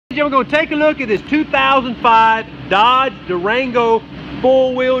We're going to take a look at this 2005 Dodge Durango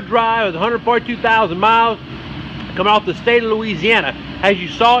four-wheel drive with 142,000 miles coming off the state of Louisiana. As you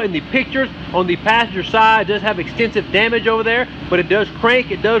saw in the pictures, on the passenger side, it does have extensive damage over there, but it does crank,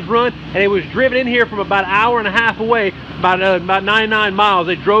 it does run, and it was driven in here from about an hour and a half away, about 99 miles.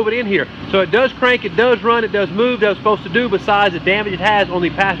 They drove it in here. So it does crank, it does run, it does move, that's supposed to do, besides the damage it has on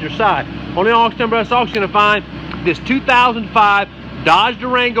the passenger side. On the auction number, that's auction, going to find this 2005 Dodge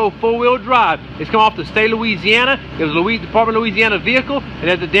Durango four-wheel drive. It's come off the state of Louisiana. It was a Department of Louisiana vehicle, and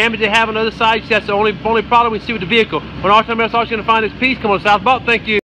as the damage they have on the other side, that's the only problem we see with the vehicle. On auction number, that's auction, going to find this piece. Come on, South Belt. Thank you.